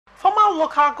Several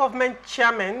local government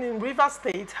chairmen in Rivers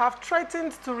State have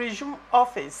threatened to resume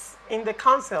office in the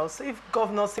councils if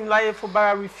Governor Siminalayi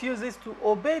Fubara refuses to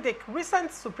obey the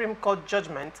recent Supreme Court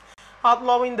judgment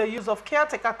outlawing the use of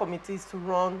caretaker committees to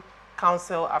run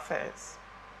council affairs.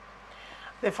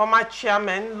 The former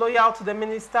chairman, loyal to the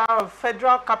Minister of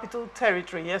Federal Capital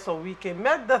Territory, Wike,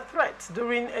 met the threat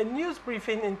during a news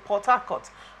briefing in Port Harcourt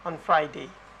on Friday.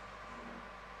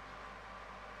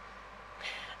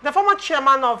 The former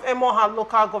chairman of Emoha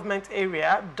local government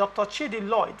area, Dr. Chidi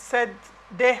Lloyd, said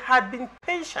they had been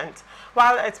patient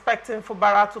while expecting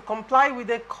Fubara to comply with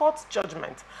the court's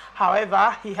judgment.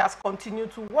 However, he has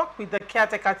continued to work with the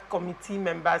caretaker committee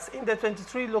members in the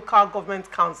 23 local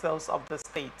government councils of the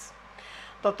state.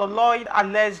 Dr. Lloyd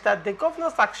alleged that the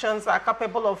governor's actions are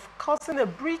capable of causing a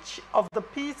breach of the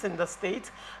peace in the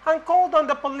state and called on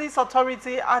the police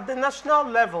authority at the national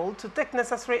level to take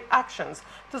necessary actions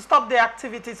to stop the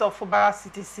activities of Fubara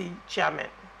CTC chairman.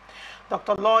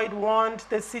 Dr. Lloyd warned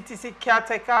the CTC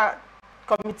caretaker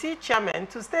committee chairman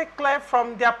to stay clear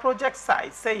from their project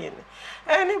site, saying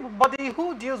anybody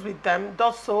who deals with them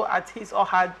does so at his or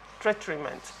her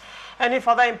detriment. Any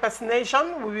further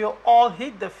impersonation, we will all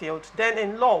hit the field. Then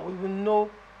in law, we will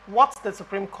know what the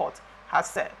Supreme Court has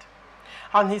said.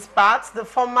 On his part, the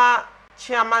former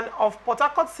chairman of Port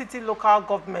Harcourt City Local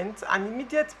Government and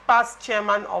immediate past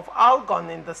chairman of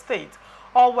Algon in the state,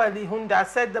 Orwell Hunda,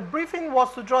 said the briefing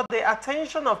was to draw the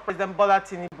attention of President Bola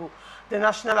Tinubu, the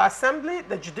National Assembly,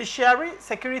 the judiciary,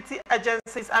 security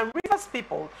agencies, and Rivers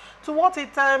people to what he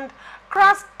termed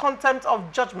crass contempt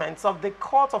of judgments of the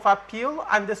Court of Appeal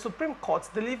and the Supreme Court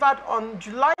delivered on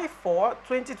July 4,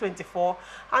 2024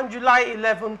 and July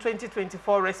 11,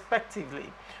 2024 respectively,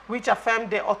 which affirmed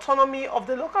the autonomy of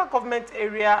the local government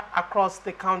area across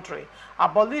the country,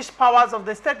 abolished powers of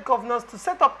the state governors to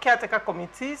set up caretaker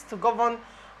committees to govern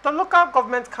the local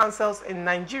government councils in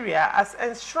Nigeria as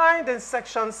enshrined in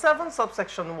Section 7,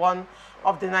 subsection 1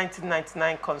 of the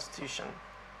 1999 Constitution.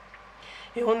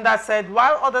 Ihunda said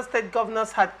while other state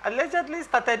governors had allegedly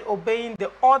started obeying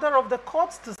the order of the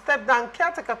courts to step down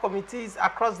caretaker committees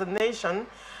across the nation,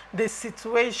 the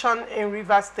situation in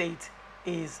Rivers State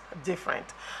is different.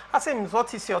 Asim,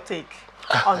 what is your take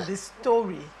on this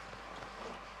story?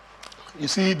 You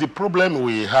see, the problem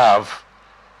we have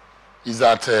is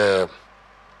that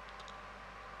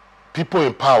people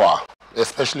in power,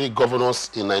 especially governors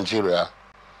in Nigeria,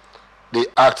 they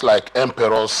act like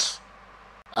emperors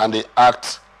and they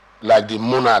act like the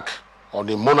monarch or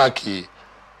the monarchy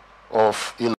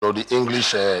of, the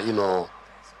English,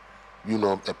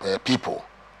 people.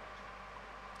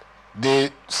 They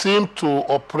seem to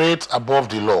operate above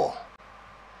the law.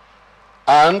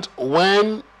 And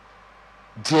when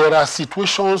there are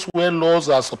situations where laws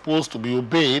are supposed to be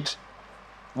obeyed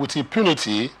with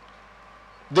impunity,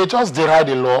 they just deride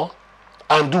the law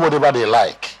and do whatever they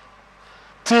like,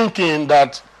 thinking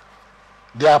that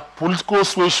their political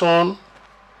suasion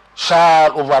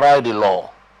shall override the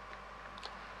law.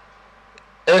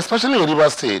 Especially in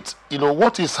Rivers State,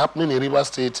 what is happening in Rivers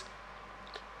State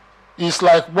is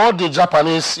like what the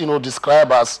Japanese, describe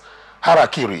as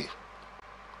harakiri,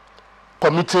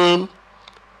 committing,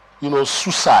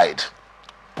 suicide,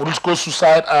 political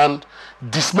suicide, and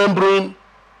dismembering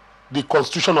the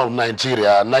Constitution of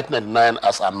Nigeria, 1999,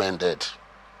 as amended.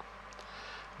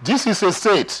 This is a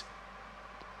state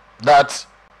that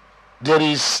there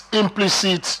is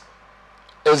implicit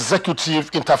executive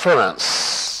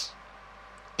interference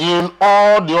in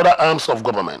all the other arms of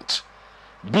government,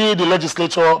 be it the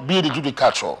legislature, be it the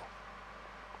judicature.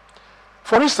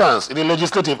 For instance, in the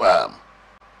legislative arm,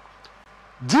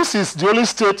 this is the only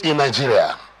state in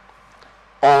Nigeria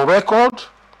on record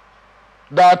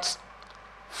that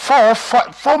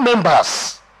four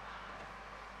members,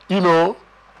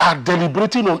 are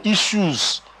deliberating on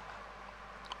issues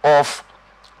of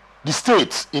the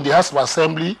state in the House of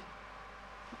Assembly,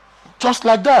 just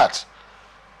like that.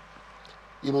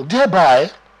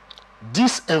 Thereby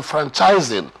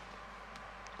disenfranchising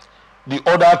the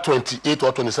other 28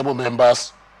 or 27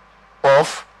 members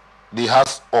of the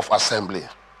House of Assembly.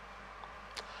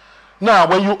 Now,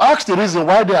 when you ask the reason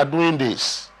why they are doing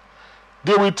this,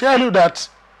 they will tell you that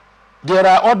there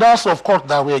are orders of court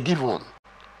that were given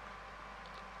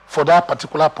for that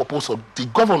particular purpose of the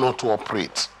governor to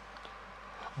operate.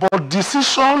 But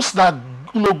decisions that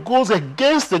goes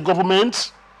against the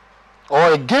government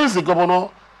or against the governor,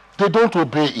 they don't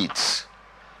obey it.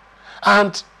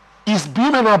 And it's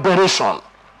been an aberration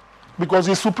because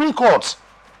the Supreme Court,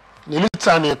 in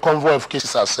a convoy of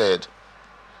cases, has said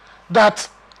that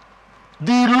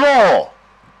the law,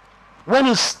 when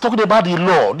it's talking about the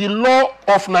law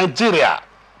of Nigeria,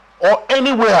 or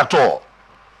anywhere at all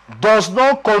does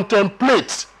not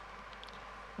contemplate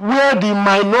where the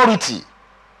minority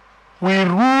will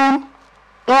rule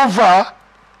over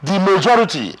the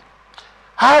majority,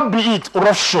 how be it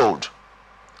roughshod,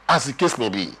 as the case may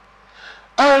be.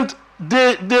 And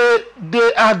they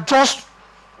are just,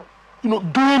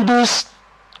 doing this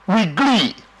with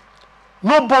glee.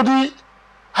 Nobody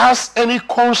has any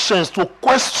conscience to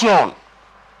question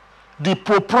the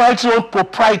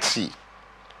propriety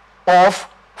of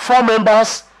 4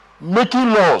 members making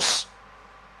laws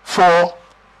for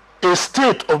a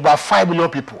state of about 5 million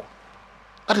people.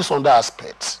 That is on that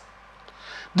aspect.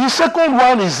 The second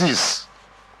one is this: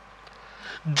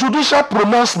 judicial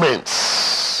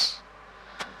pronouncements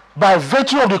by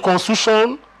virtue of the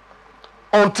Constitution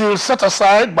until set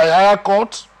aside by higher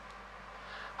court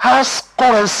has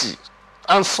currency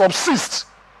and subsists,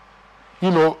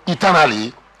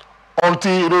 eternally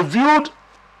until reviewed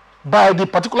by the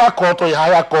particular court or a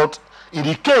higher court. In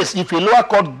the case, if a lower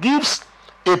court gives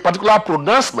a particular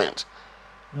pronouncement,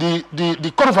 the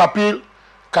Court of Appeal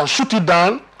can shoot it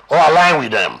down or align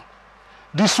with them.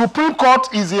 The Supreme Court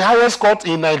is the highest court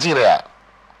in Nigeria.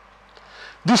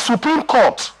 The Supreme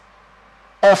Court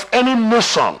of any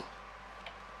nation,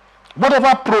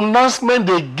 whatever pronouncement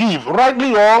they give,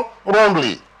 rightly or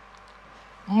wrongly,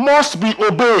 must be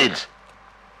obeyed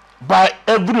by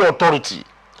every authority.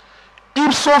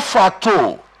 Ipso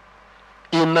facto,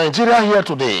 in Nigeria here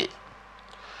today,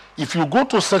 if you go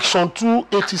to section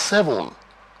 287,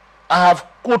 I have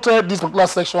quoted this particular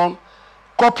section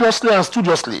copiously and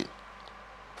studiously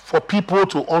for people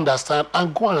to understand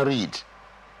and go and read.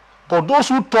 But those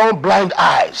who turn blind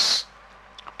eyes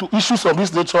to issues of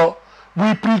this nature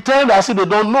will pretend as if they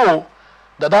don't know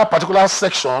that that particular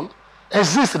section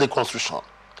exists in the Constitution.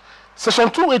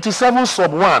 Section 287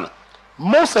 sub 1,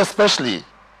 most especially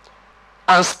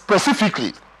and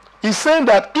specifically, is saying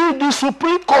that if the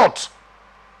Supreme Court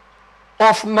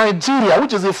of Nigeria,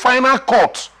 which is the final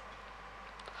court,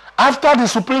 after the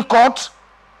Supreme Court,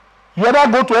 you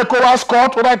either go to ECOWAS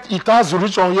court, whether it has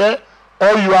jurisdiction here,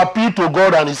 or you appeal to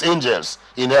God and his angels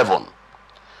in heaven.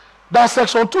 That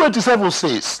section 287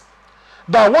 says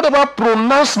that whatever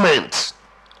pronouncement,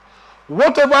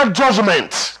 whatever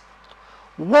judgment,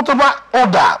 whatever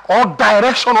order or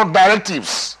direction or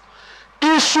directives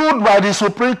issued by the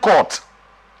Supreme Court,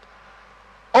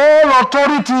 all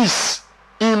authorities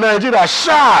in Nigeria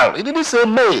shall, it didn't say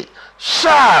may,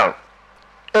 shall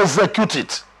execute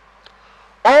it.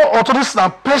 All authorities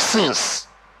and persons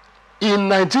in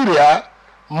Nigeria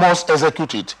must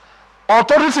execute it.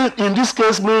 Authority in this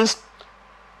case means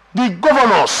the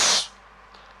governors,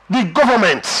 the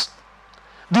government,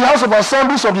 the House of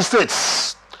Assemblies of the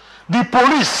states, the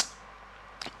police,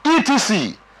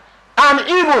 etc., and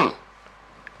even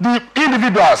the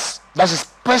individuals, that is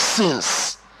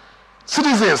persons,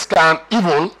 citizens can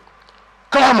even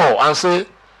clamor and say,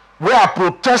 we are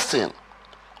protesting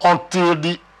until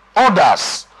the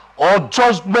orders or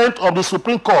judgment of the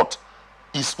Supreme Court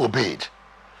is obeyed.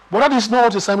 But that is not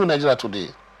what is happening in Nigeria today.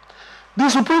 The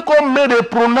Supreme Court made a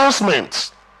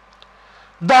pronouncement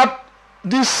that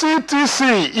the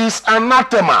CTC is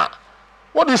anathema.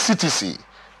 What is CTC?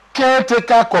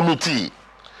 Caretaker Committee.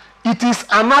 It is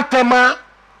anathema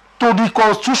to the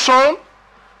Constitution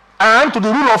and to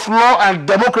the rule of law and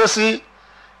democracy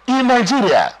in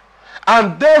Nigeria,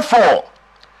 and therefore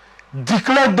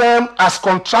declare them as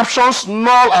contraptions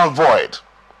null and void.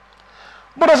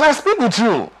 But as I speak with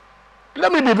you,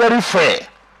 let me be very fair,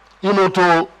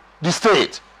 to the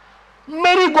state.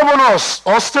 Many governors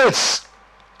or states,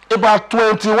 about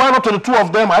 21 or 22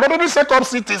 of them, had already set up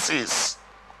CTCs.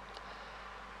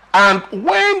 And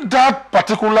when that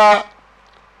particular,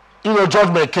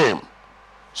 judgment came,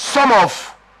 some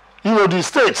of, the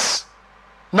states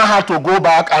now had to go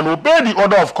back and obey the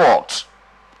order of court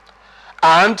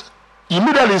and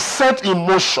immediately set in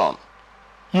motion,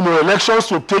 elections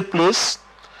to take place,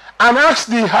 and ask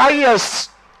the highest,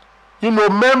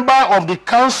 member of the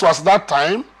council at that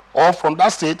time or from that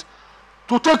state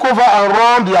to take over and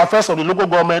run the affairs of the local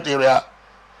government area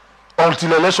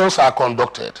until elections are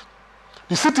conducted.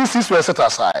 The CTCs were set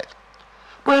aside.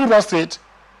 But in that state,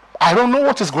 I don't know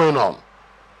what is going on.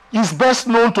 It's best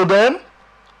known to them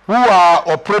who are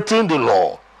operating the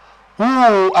law, who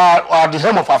are the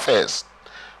helm of affairs.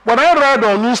 When I read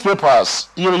on newspapers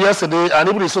yesterday and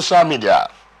even in social media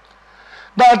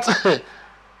that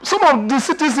some of the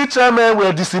CTC chairmen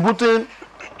were distributing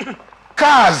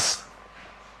cars,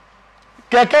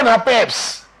 keke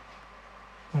napeps,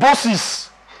 buses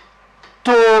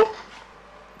to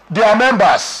their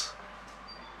members,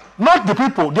 not the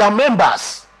people, their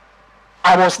members.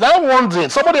 I was now wondering,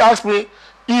 somebody asked me,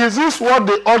 is this what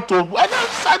they ought to do?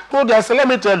 I told them, let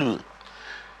me tell you,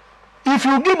 if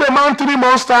you give a man 3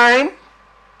 months time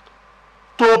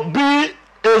to be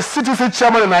a citizen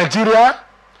chairman in Nigeria,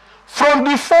 from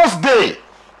the first day,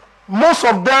 most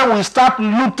of them will start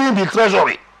looting the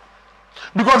treasury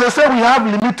because they say we have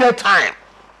limited time.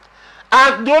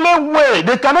 And the only way,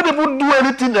 they cannot even do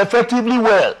anything effectively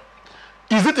well.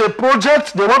 Is it a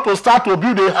project they want to start to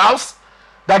build a house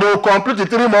that they will complete in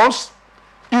 3 months?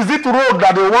 Is it road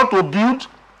that they want to build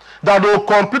that they will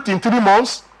complete in 3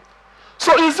 months?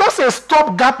 So it's just a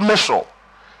stopgap measure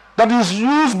that is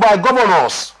used by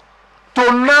governors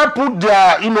to now put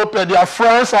their, their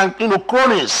friends and,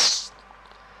 cronies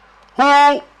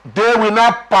who they will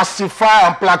now pacify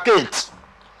and placate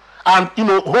and,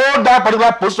 hold that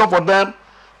particular position for them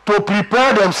to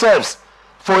prepare themselves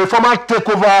for a formal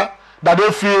takeover that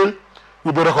they feel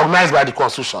will be recognized by the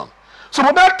Constitution. So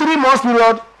for that 3 months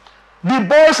period, the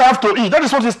boys have to eat. That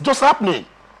is what is just happening.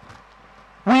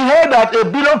 We heard that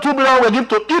 $1 billion, $2 billion were given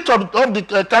to each of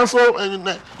the council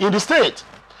in the state.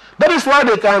 That is why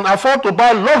they can afford to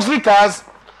buy luxury cars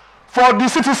for the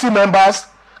CTC members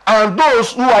and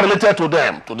those who are related to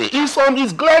them today.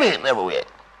 It's glaring everywhere.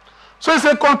 So it's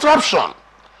a contraption.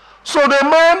 So the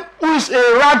man who is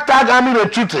a ragtag army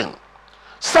retreating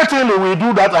certainly will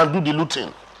do that and do the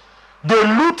looting. They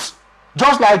loot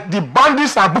just like the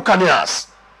bandits and buccaneers,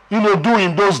 do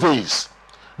in those days.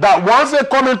 That once they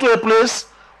come into a place,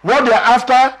 what they are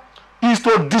after is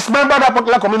to dismember that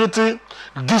particular community,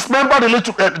 dismember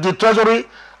the treasury,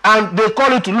 and they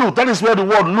call it loot. That is where the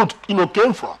word loot,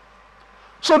 came from.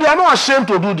 So they are not ashamed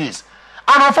to do this.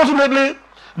 And unfortunately,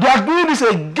 they are doing this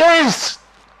against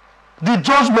the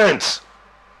judgment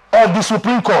of the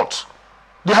Supreme Court,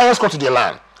 the highest court in the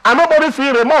land. And nobody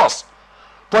feels remorse,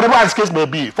 whatever the case may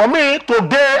be. For me,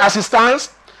 today, as it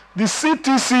stands, the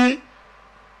CTC,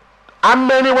 how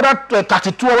many, whether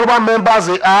 32 or whatever members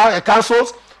they are,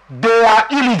 councils, they are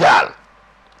illegal.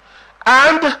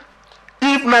 And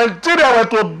if Nigeria were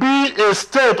to be a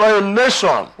state or a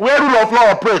nation where rule of law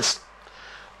operates,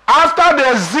 after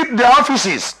they zip their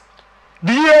offices,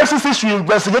 the EFCC should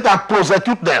investigate and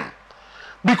prosecute them.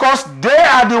 Because they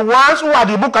are the ones who are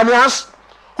the buccaneers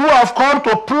who have come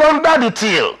to plunder the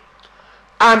till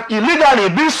and illegally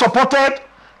being supported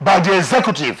by the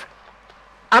executive.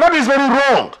 And that is very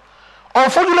wrong.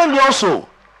 Unfortunately also,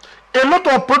 a lot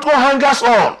of political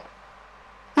hangers-on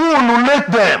who emulate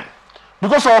them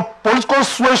because of political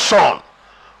suasion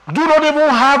do not even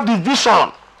have the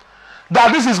vision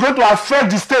that this is going to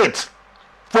affect the state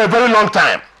for a very long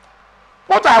time.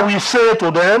 What I will say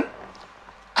to them,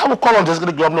 I will call on the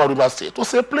executive governor of River State to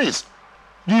say, please,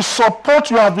 the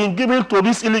support you have been giving to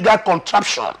this illegal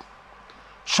contraption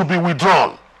should be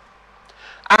withdrawn.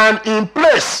 And in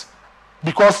place,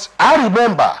 because I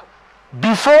remember,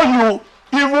 before you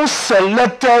even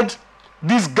selected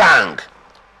this gang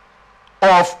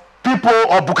of people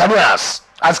or buccaneers,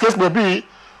 as case may be,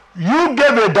 you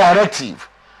gave a directive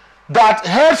that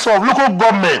heads of local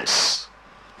governments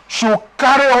should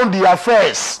carry on the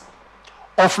affairs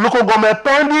of local government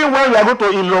pending when we are going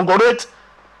to inaugurate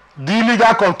the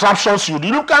illegal contraptions you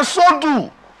can so do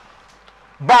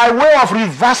by way of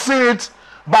reversing it,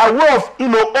 by way of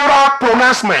oral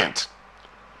pronouncement,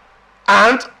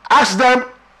 and ask them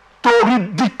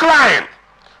to decline,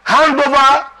 hand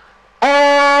over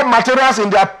all materials in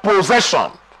their possession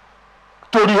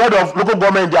to the head of local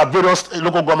government in their various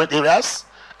local government areas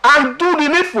and do the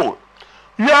needful.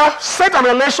 You have set an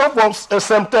election for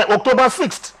October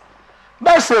 6th.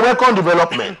 That's a welcome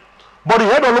development. But the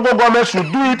head of local government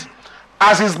should do it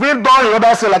as it's been done in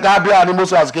other states like Abia and Imo, as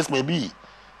the case may be.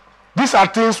 These are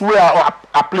things we are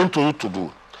appealing to you to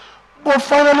do. But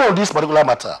finally, on this particular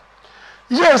matter,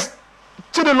 yes,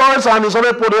 Chidi Lawrence and his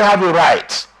other people, they have a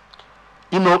right.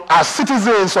 As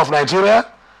citizens of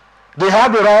Nigeria, they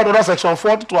have the right under Section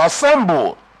 40 to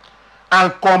assemble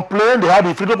and complain. They have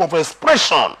the freedom of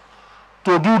expression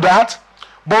to do that.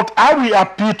 But I will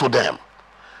appeal to them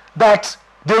that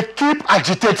they keep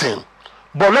agitating,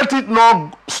 but let it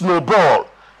not snowball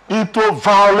into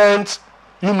violent,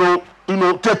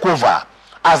 takeover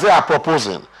as they are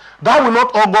proposing. That will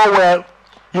not all go well,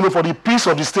 for the peace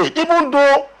of the state. Even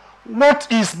though what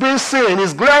is being seen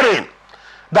is glaring,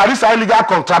 that these are illegal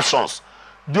contraptions.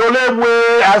 The only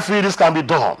way I feel this can be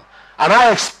done, and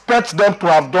I expect them to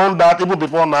have done that even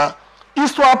before now,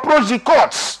 is to approach the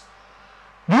courts.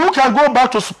 You can go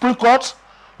back to Supreme Court.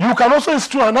 You can also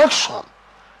institute an action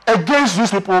against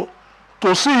these people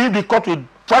to see if the court will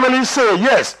finally say,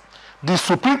 yes, the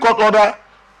Supreme Court order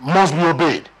must be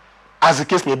obeyed, as the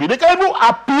case may be. They can even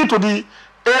appeal to the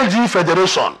AG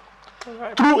Federation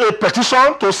through a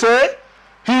petition to say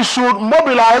he should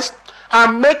mobilize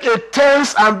and make a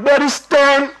tense and very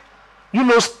stern,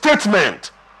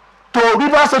 statement to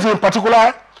Rivers State in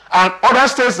particular and other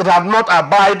states that have not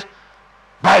abided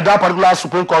by that particular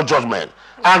Supreme Court judgment,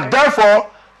 and therefore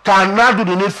cannot do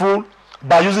the needful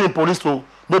by using the police to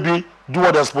maybe do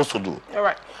what they're supposed to do. All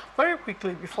right. Very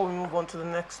quickly, before we move on to the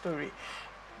next story,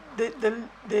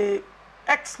 the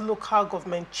ex-local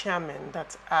government chairmen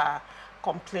that are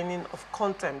complaining of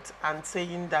contempt and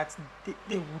saying that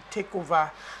they would take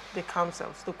over the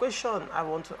councils. The question I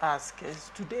want to ask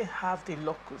is, do they have the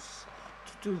locus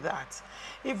to do that?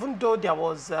 Even though there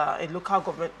was a local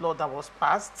government law that was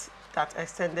passed that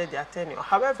extended their tenure.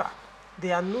 However,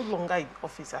 they are no longer in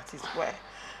office as it were.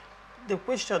 The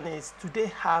question is, do they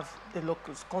have the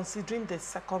locus, considering the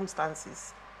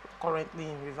circumstances currently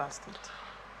in Rivers State?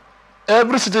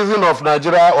 Every citizen of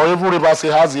Nigeria or even Rivers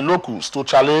State has the locus to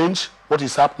challenge what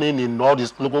is happening in all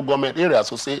these local government areas.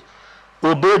 So say,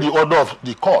 obey the order of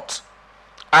the court.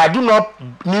 I do not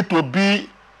need to be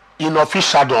in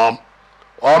officialdom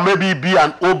or maybe be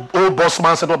an old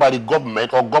bossman set up by the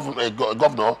government or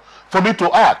governor for me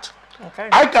to act. Okay.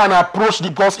 I can approach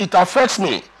because it affects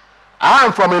me. I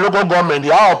am from a local government,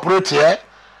 I operate here.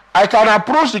 I can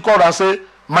approach the court and say,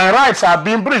 my rights are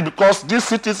being breached because these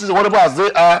citizens, whatever as they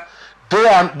are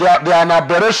an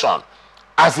aberration,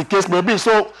 as the case may be.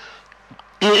 So,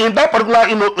 in that particular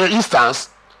instance,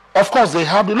 of course, they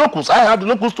have the locus. I have the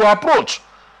locus to approach,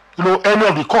 any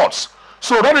of the courts.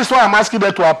 So that is why I'm asking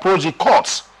them to approach the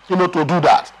courts, to do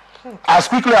that as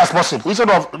quickly as possible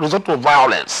instead of resort to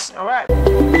violence. All right.